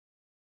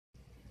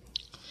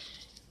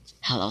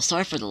Hello,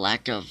 sorry for the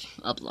lack of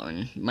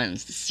uploading.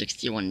 Mine's the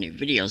 61 new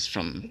videos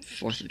from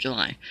 4th of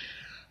July.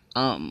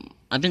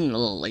 I've been a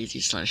little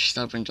lazy slash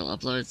stubborn to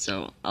upload,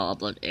 so I'll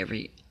upload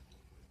every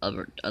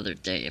other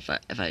day if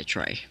I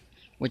try.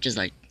 Which is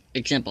like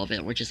example of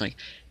it, which is like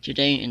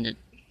today and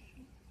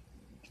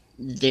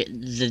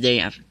the day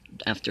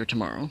after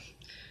tomorrow.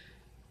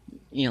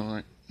 You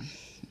know,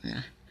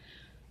 yeah.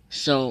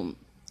 So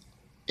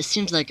it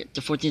seems like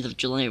the 14th of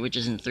July, which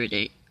is in 3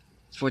 days.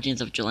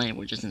 14th of July,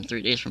 which is in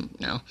 3 days from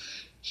now,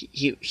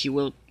 he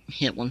will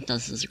hit 1,000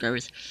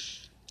 subscribers.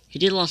 He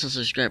did lose a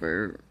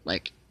subscriber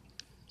like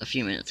a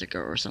few minutes ago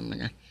or something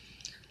like that.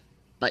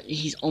 But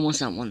he's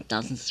almost at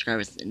 1,000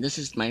 subscribers, and this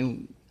is my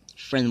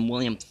friend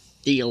William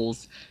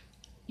Thiel's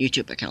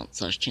YouTube account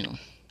slash channel.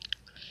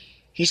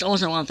 He's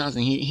almost at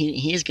 1,000.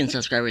 He is getting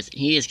subscribers.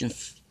 He is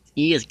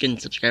getting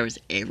subscribers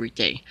every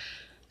day.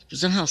 But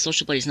somehow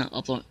Social Blade is not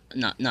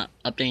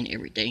updating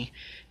every day.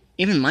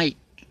 Even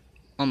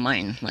on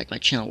mine, like my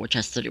channel, which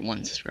has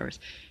 31 subscribers,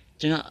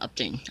 they're not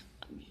updating.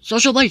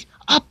 Social Blade,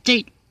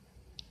 update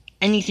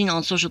anything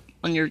on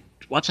your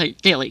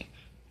website daily.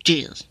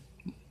 Jesus,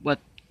 what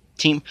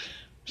team?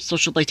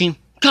 Social Blade team,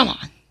 come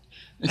on!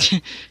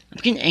 I'm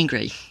getting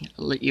angry.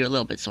 You're a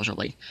little bit, Social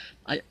Blade.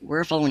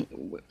 We're following.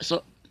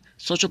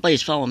 Social Blade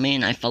is following me,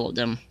 and I followed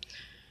them.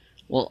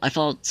 Well, I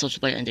followed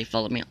Social Blade, and they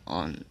followed me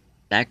on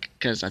back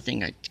because I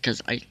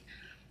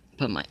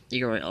put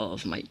the URL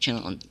of my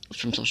channel on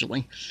from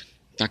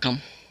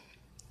socialblade.com.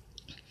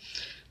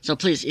 So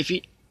please, if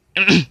you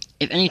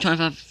if any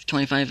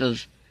 25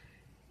 of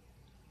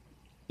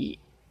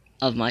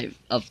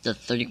the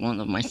 31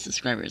 of my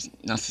subscribers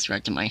not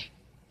subscribed to my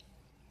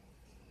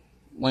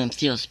William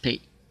Thiel's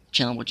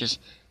channel, which is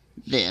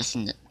this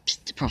and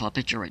the profile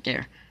picture right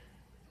there,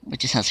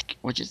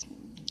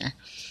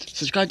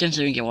 subscribe to him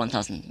so you can get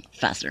 1,000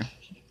 faster.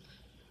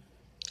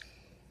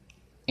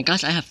 And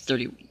guys, I have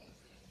 30,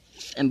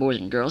 and boys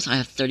and girls, I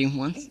have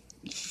 31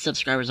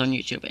 subscribers on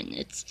YouTube, and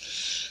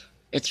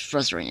it's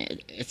frustrating.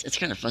 It's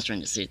kind of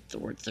frustrating to see the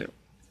word through.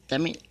 That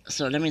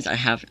means I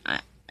have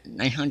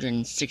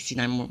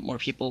 969 more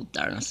people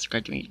that are not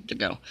subscribed to me to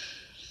go.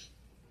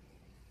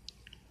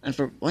 And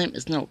for William,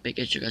 it's no big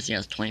issue because he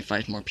has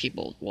 25 more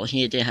people. Well,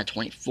 he did have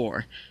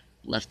 24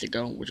 left to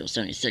go, which was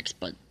 76,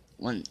 but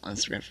one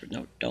unsubscribed for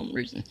no dumb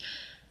reason.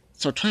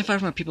 So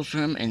 25 more people for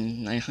him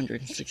and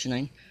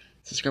 969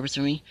 subscribers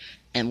for me,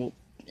 and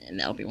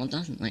that'll be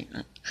 1,000 like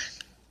that.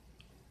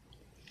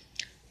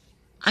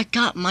 I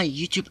got my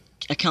YouTube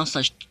account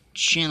slash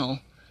channel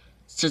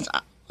since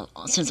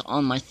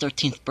on my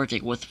 13th birthday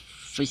with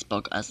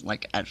Facebook as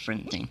like ad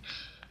friend thing,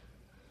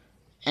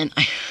 and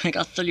I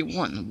got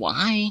 31.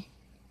 Why?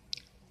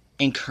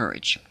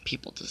 Encourage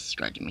people to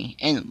subscribe to me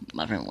and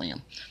my friend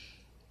William.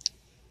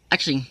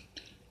 Actually,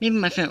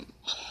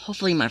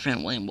 hopefully my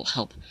friend William will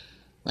help,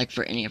 like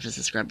for any of his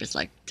subscribers,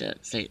 like to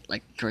say,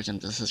 like encourage them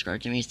to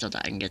subscribe to me so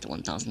that I can get to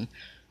 1,000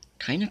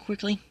 kind of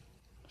quickly.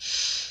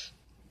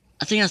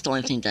 I think that's the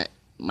only thing that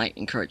might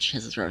encourage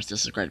his subscribers to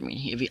subscribe to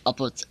me. If he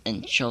uploads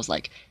and shows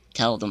like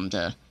tell them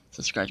to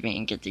subscribe to me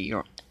and get the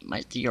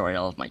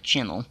URL of my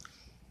channel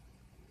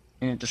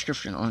in the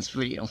description on this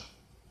video.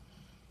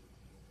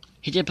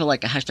 He did put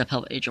like a hashtag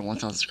help Adrian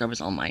 1,000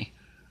 subscribers on my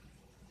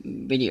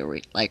video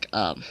like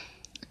a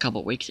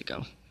couple weeks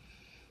ago,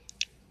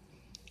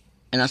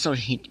 and I saw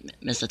he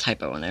missed a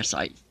typo in there, so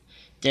I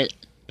did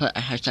put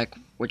a hashtag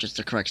which is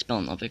the correct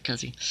spelling of it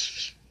because he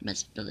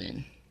misspelled it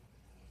in.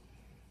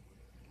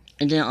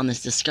 And then on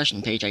this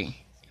discussion page, I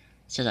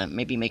said I'd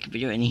maybe make a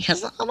video, and he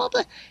hasn't come up.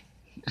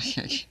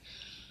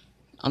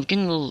 I'm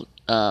getting a little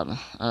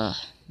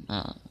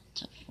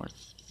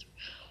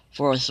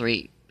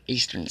 4:03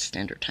 Eastern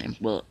Standard Time.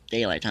 Well,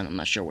 daylight time. I'm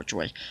not sure which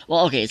way.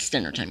 Well, okay, it's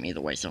Standard Time either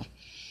way. So,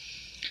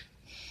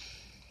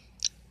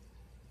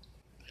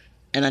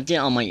 and I did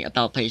on my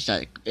about page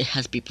that it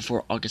has to be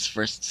before August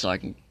 1st, so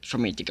for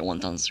me to get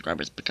 1,000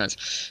 subscribers because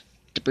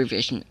the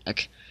abbreviation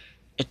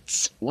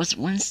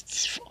when's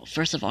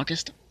 1st of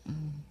August?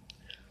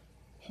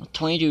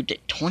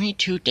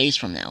 22 days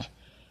from now,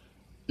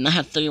 and I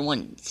have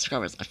 31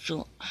 subscribers. I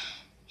feel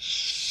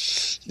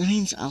that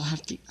means I'll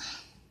have to.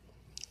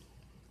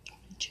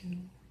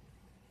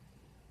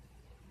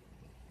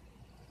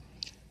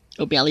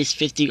 It'll be at least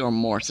 50 or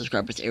more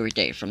subscribers every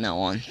day from now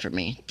on for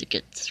me to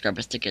get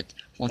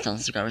 1,000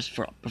 subscribers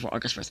before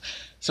August 1st.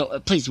 So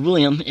please,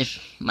 William, if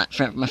my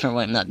friend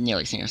William, not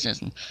nearly senior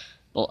citizen,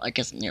 well, I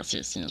guess nearly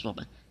citizen as well,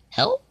 but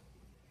help.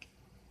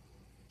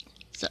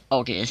 So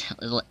okay,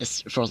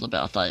 it's frozen a bit.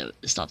 I thought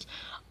it stopped.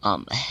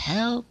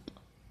 Help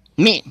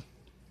me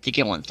to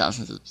get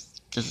 1,000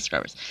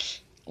 subscribers.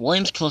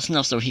 William's close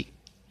enough, so he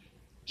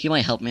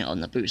might help me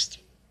on the boost.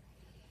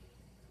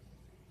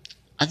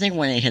 I think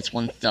when it hits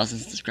 1,000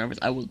 subscribers,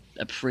 I would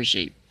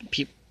appreciate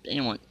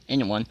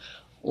anyone.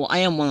 Well, I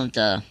am one of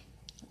the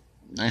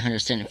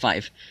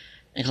 975,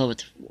 including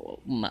with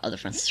my other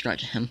friends subscribe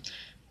to him,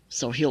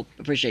 so he'll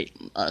appreciate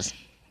us.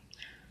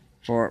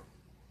 For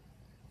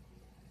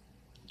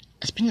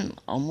it's been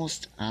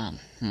almost I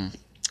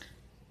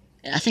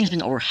think it's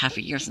been over half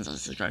a year since I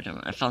subscribed to him.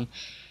 I found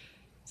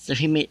So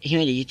he made a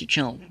YouTube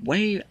channel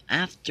way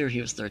after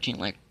he was 13,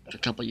 like a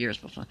couple years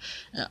before.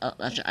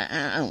 After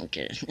I don't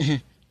get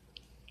it.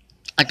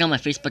 I got my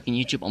Facebook and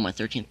YouTube on my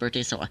 13th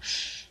birthday, so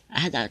I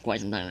had that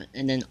quite some time.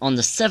 And then on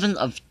the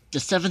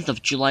 7th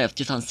of July of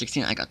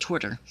 2016, I got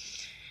Twitter.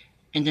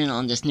 And then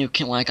on this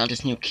when I got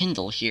this new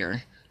Kindle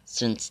here,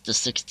 since the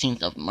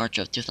 16th of March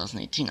of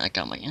 2018, I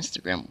got my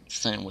Instagram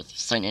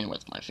sign in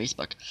with my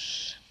Facebook.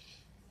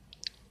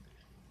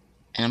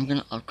 And I'm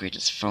gonna upgrade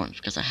this phone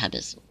because I had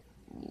this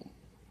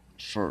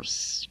for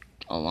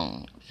a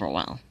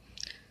while.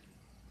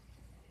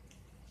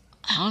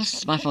 How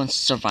does my phone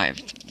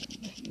survive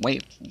way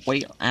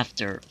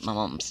after my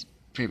mom's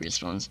previous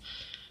phones?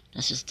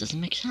 That just doesn't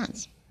make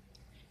sense.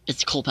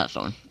 It's a Coolpad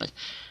phone, but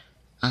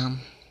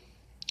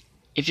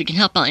if you can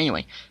help out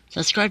anyway,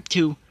 subscribe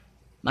to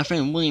my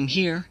friend William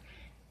here,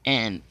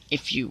 and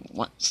if you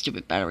want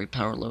stupid battery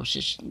power lower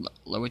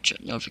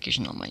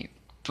notification on my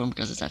phone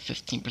because it's at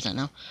 15%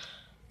 now.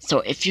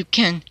 So if you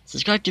can,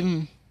 subscribe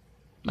to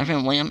my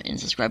friend William and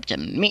subscribe to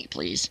me,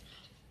 please.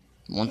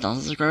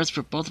 1,000 subscribers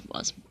for both of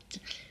us.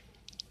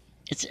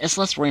 It's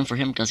less worrying for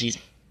him because he's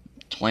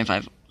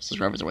 25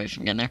 subscribers away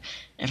from getting there,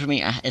 and for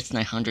me, it's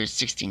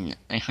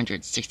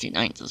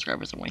 969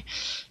 subscribers away.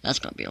 That's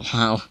gonna be a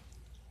while.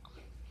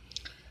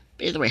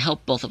 But either way,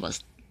 help both of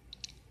us.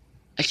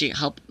 Actually,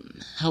 help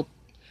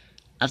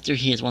after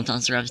he has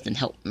 1,000 subscribers, then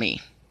help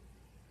me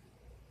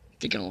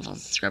to get 1,000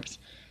 subscribers.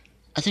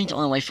 I think the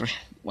only way for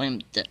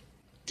William to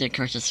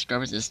encourage the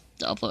subscribers is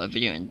to upload a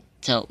video and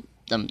tell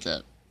them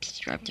to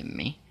subscribe to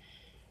me.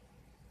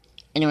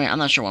 Anyway, I'm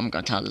not sure what I'm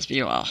going to title this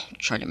video. I'll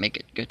try to make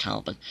it a good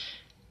title, but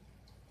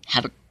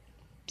have a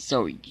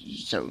we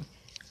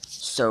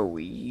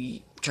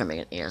try to make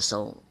it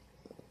ASL.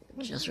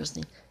 Just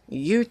listening.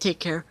 You take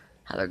care.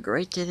 Have a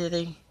great day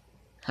today.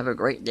 Have a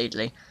great day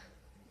today.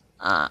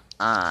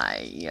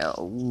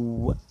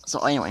 So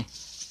anyway,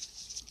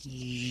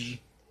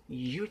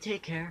 you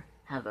take care.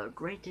 Have a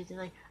great day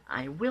today.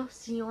 I will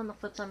see you on the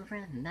flip side, my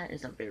friend, and that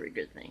is a very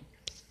good thing.